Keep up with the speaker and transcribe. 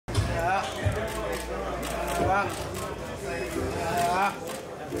About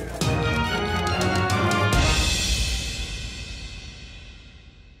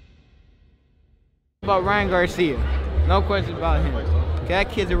Ryan Garcia. No question about him.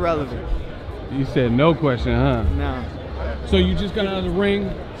 That kid's irrelevant. You said no question, huh? No. So you just got out of the ring.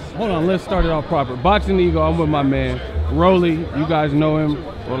 Hold on, let's start it off proper. Boxing Ego, I'm with my man. Rolly, you guys know him.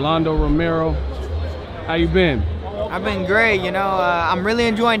 Orlando Romero. How you been? I've been great, you know. I'm really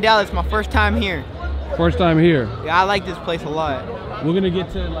enjoying Dallas. My first time here. First time here. Yeah, I like this place a lot. We're gonna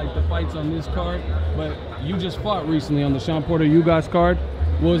get to like the fights on this card, but you just fought recently on the Sean Porter You Guys card.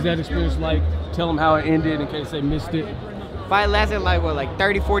 What was that experience like? Tell them how it ended in case they missed it. Fight lasted like what, like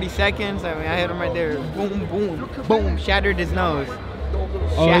 30, 40 seconds. I mean, I hit him right there. Boom, boom, boom. Shattered his nose.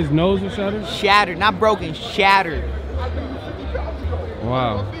 Oh, his nose was shattered? Shattered, not broken, shattered.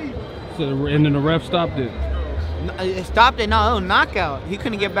 Wow. So, and then the ref stopped it. It stopped it. No, it was a knockout. He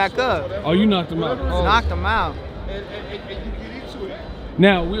couldn't get back up. Oh, you knocked him out. Oh. Knocked him out.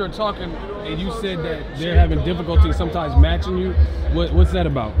 Now, we were talking, and you said that they're having difficulty sometimes matching you. What's that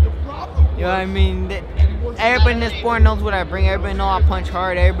about? You know what I mean? Everybody in this sport knows what I bring. Everybody knows I punch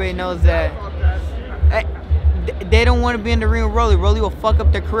hard. Everybody knows that they don't want to be in the ring with Rolly. Rolly will fuck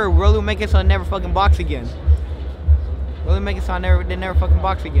up their career. Rolly will make it so I never fucking box again. Rolly will make it so they never fucking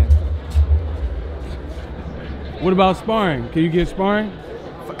box again. What about sparring? Can you get sparring?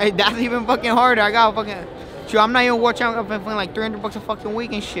 That's even fucking harder. I got fucking... Sure, I'm not even watching. I'm paying like $300 a fucking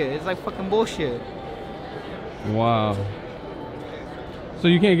week and shit. It's like fucking bullshit. Wow. So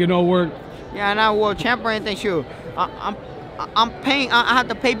you can't get no work? Yeah, I'm not a world champ or anything. Sure, I'm paying. I have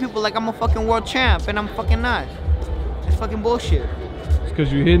to pay people like I'm a fucking world champ, and I'm fucking not. It's fucking bullshit. It's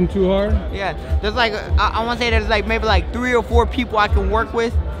because you're hitting too hard? Yeah, there's like I want to say there's like maybe like 3 or 4 people I can work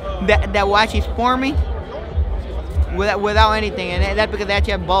with that will actually spar me without anything, and that's because they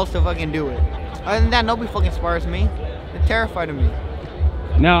actually have balls to fucking do it. Other than that, nobody fucking spars me. They're terrified of me.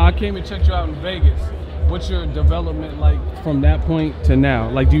 Now, I came and checked you out in Vegas. What's your development like from that point to now?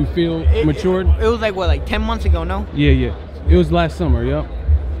 Like, do you feel matured? It was like, what, like 10 months ago, no? Yeah. It was last summer, yep.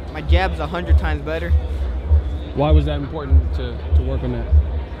 My jab's 100 times better. Why was that important to work on that?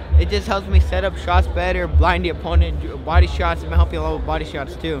 It just helps me set up shots better, blind the opponent, body shots, and help you a lot with body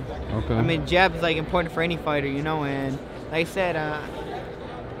shots too. Okay. I mean, jab's like important for any fighter, you know, and like I said, I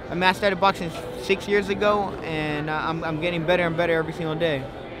started boxing 6 years ago, and I'm getting better and better every single day.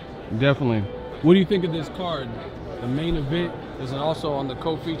 Definitely. What do you think of this card? The main event is also on the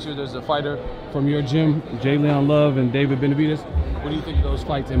co-feature. There's a fighter from your gym, J. Leon Love and David Benavidez. What do you think of those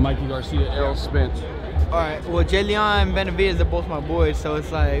fights? And Mikey Garcia, Errol Spence. All right. Well, J. Leon and Benavidez are both my boys, so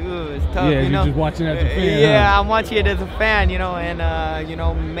it's like, it's tough. Yeah, you know? You're just watching as a fan. Yeah, huh? I'm watching it as a fan, you know, and you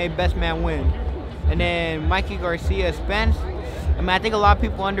know, may best man win. And then Mikey Garcia, Spence. I mean, I think a lot of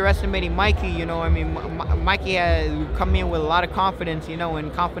people underestimating Mikey, you know. I mean, Mikey has come in with a lot of confidence, you know,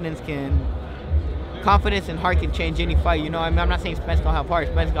 and confidence and heart can change any fight, you know. I mean, I'm not saying Spence don't have heart.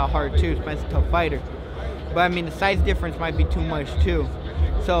 Spence got heart too. Spence is a tough fighter. But I mean, the size difference might be too much too.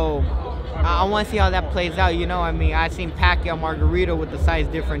 So I want to see how that plays out, you know. I mean, I've seen Pacquiao Margarito with the size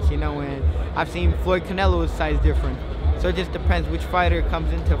difference, you know, and I've seen Floyd Canelo with size difference. So it just depends which fighter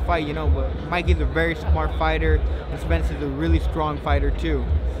comes into a fight, you know. But Mikey's a very smart fighter, and Spence is a really strong fighter too.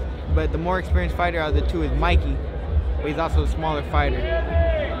 But the more experienced fighter out of the two is Mikey, but he's also a smaller fighter.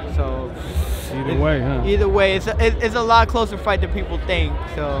 So either way, huh? Either way, it's a lot closer fight than people think.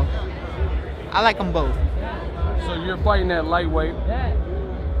 So I like them both. So you're fighting at lightweight.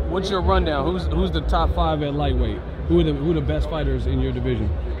 What's your rundown? Who's the top 5 at lightweight? Who are the best fighters in your division?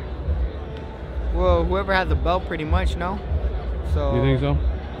 Well, whoever has the belt, pretty much, no. So you think so?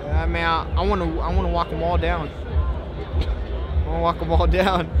 I mean, I want to walk them all down. I want to walk them all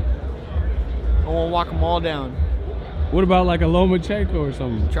down. I want to walk them all down. What about like a Lomachenko or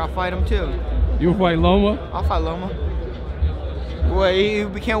something? Try to fight him too. You'll fight Loma? I'll fight Loma. Well, he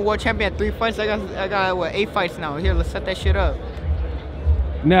became world champion at 3 fights. I got what, 8 fights now. Here, let's set that shit up.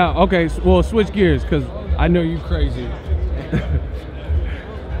 Now, okay, well, switch gears because I know you crazy.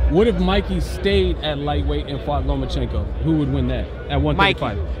 What if Mikey stayed at lightweight and fought Lomachenko? Who would win that at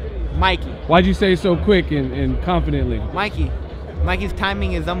 135? Mikey. Why'd you say so quick and confidently? Mikey. Mikey's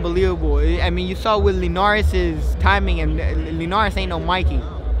timing is unbelievable. I mean, you saw with Linares' timing, and Linares ain't no Mikey.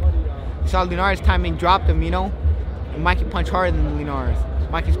 You saw Linares' timing dropped him, you know? And Mikey punched harder than Linares.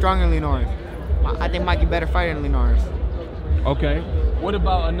 Mikey's stronger than Linares. I think Mikey better fighter than Linares. Okay. What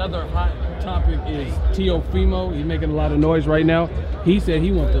about another hot topic is Teofimo? He's making a lot of noise right now. He said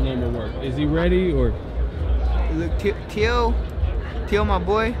he wants the Loma work. Is he ready or? Look, Teo, my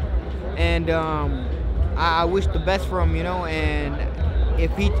boy, and I wish the best for him, you know. And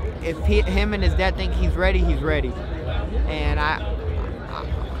him and his dad think he's ready, he's ready. And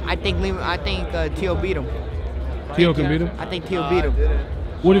I think Teo beat him. Teo can beat him? I think Teo beat him.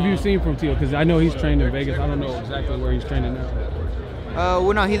 What have you seen from Teo? Because I know he's trained in Vegas. I don't know exactly where he's training now.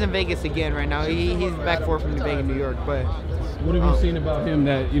 Well, no, he's in Vegas again right now. He's back forth from Vegas, New York. But what have you seen about him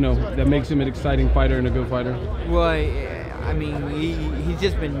that that makes him an exciting fighter and a good fighter? Well, I mean,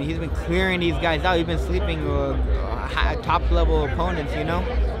 he's been clearing these guys out. He's been sleeping top level opponents,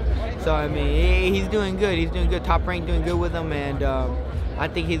 So I mean, he's doing good. He's doing good. Top rank, doing good with them, and I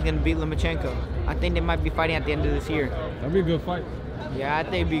think he's gonna beat Lomachenko. I think they might be fighting at the end of this year. That'd be a good fight. Yeah, I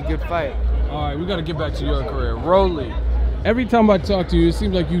think it'd be a good fight. All right, we got to get back to your career. Rolly, every time I talk to you, it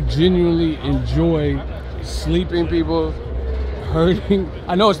seems like you genuinely enjoy sleeping people, hurting.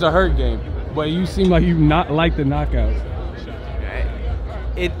 I know it's the hurt game, but you seem like you not like the knockouts.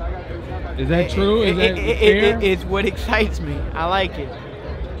 Is that true? Is that fair? It's what excites me. I like it.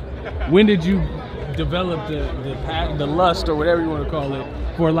 When did you develop the lust or whatever you want to call it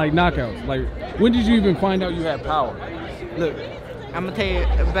for like knockouts? Like, when did you even find out you had power? Look, I'm gonna tell you,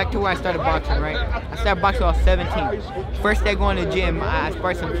 back to where I started boxing, right? I started boxing when I was 17. First day going to the gym, I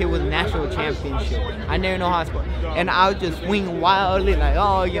sparred some kid with a national championship. I never know how to spar. And I was just swinging wildly, like,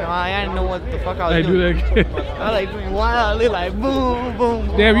 I didn't know what the fuck I was doing. Do that. I was like swinging wildly, like boom, boom,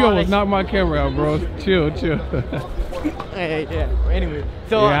 boom. Damn, you almost knocked my camera out, bro. Chill. Hey, yeah. Anyway,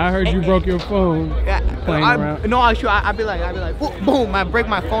 so yeah, I heard you broke your phone playing around. No, I'd be like, boom, I break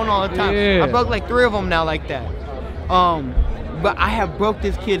my phone all the time. Yeah. I broke like 3 of them now, like that. But I have broke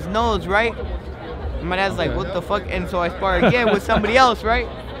this kid's nose, right? My dad's like, what the fuck? And so I spar again with somebody else, right?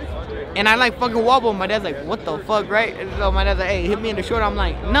 And I like fucking wobble. My dad's like, what the fuck, right? And so my dad's like, hey, hit me in the shoulder. I'm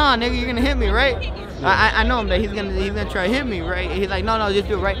like, nah, nigga, you're gonna hit me, right? I know him that he's gonna try to hit me, right? He's like, no, just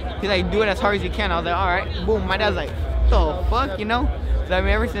do it, right? He's like, do it as hard as you can. I was like, all right, boom. My dad's like, what the fuck, So I mean,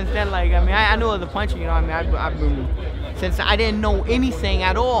 ever since then, like, I knew it was a punch, I've been, since I didn't know anything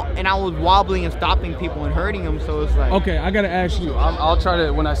at all, and I was wobbling and stopping people and hurting them, so it's like. Okay, I gotta ask you. I'll try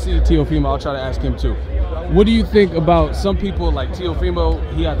to, when I see Teofimo, I'll try to ask him too. What do you think about some people like Teofimo?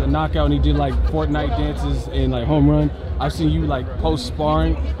 He had the knockout and he did like Fortnite dances and like home run. I've seen you like post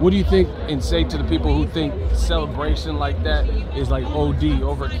sparring. What do you think and say to the people who think celebration like that is like OD,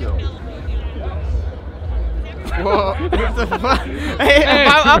 overkill? Well,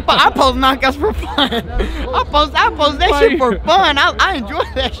 I post knockouts for fun. I post that shit for fun. I enjoy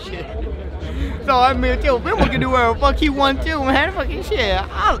that shit. So I mean, Teofimo can do whatever the fuck he want to, man. Fucking shit.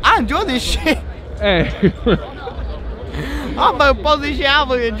 I enjoy this shit. Hey. I'm about to post this shit. I'm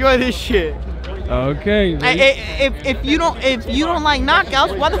gonna enjoy this shit. Okay. If you don't like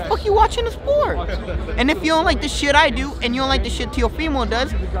knockouts, why the fuck you watching the sport? And if you don't like the shit I do, and you don't like the shit Teofimo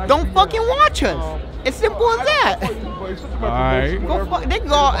does, don't fucking watch us. It's simple as that. Alright. Go fuck. They can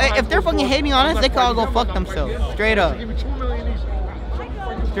go. If they're fucking hating on us, they can all go fuck themselves. Straight up.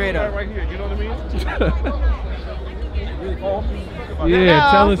 Straight up.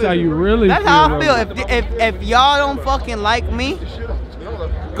 Yeah, tell us how you really feel. That's how I feel. If y'all don't fucking like me,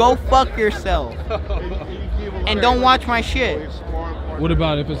 go fuck yourself. And don't watch my shit. What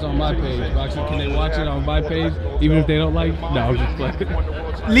about if it's on my page? Boxing, can they watch it on my page even if they don't like? No, I'm just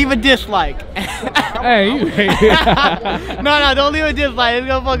playing. Leave a dislike. Hey. No, don't leave a dislike. It's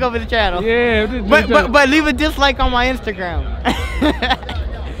gonna fuck up his channel. Yeah. But leave a dislike on my Instagram.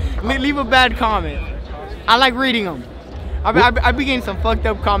 Leave a bad comment. I like reading them. I be getting some fucked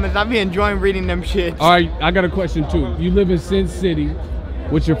up comments. I be enjoying reading them shit. All right, I got a question too. You live in Sin City.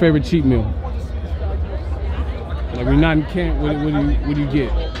 What's your favorite cheat meal? Like we're not in camp. What do you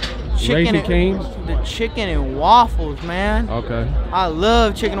get? Chicken Raising Cane's? The chicken and waffles, man. Okay. I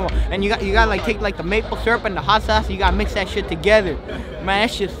love chicken and waffles. And you got like take like the maple syrup and the hot sauce. You gotta mix that shit together. Man,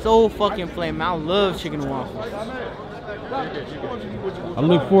 that shit's so fucking flamin'. I love chicken and waffles. I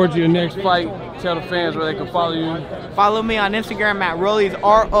look forward to your next fight. Tell the fans where they can follow you. Follow me on Instagram at Rollies,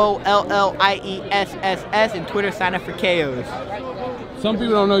 ROLLIESSS, and Twitter, sign up for KOs. Some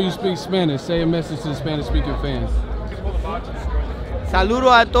people don't know you speak Spanish. Say a message to the Spanish-speaking fans.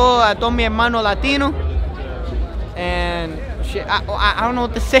 Saludo a todos mi hermano latino. And shit, I don't know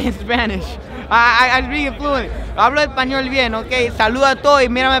what to say in Spanish. I speak fluent. Hablo español bien, okay? Saludo a todos y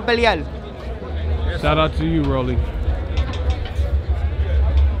mírame pelear. Shout out to you, Rolly.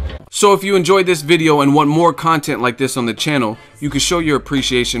 So if you enjoyed this video and want more content like this on the channel, you can show your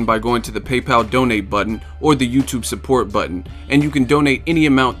appreciation by going to the PayPal donate button or the YouTube support button, and you can donate any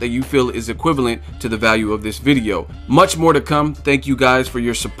amount that you feel is equivalent to the value of this video. Much more to come. Thank you guys for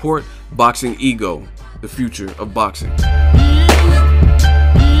your support. Boxing Ego, the future of boxing.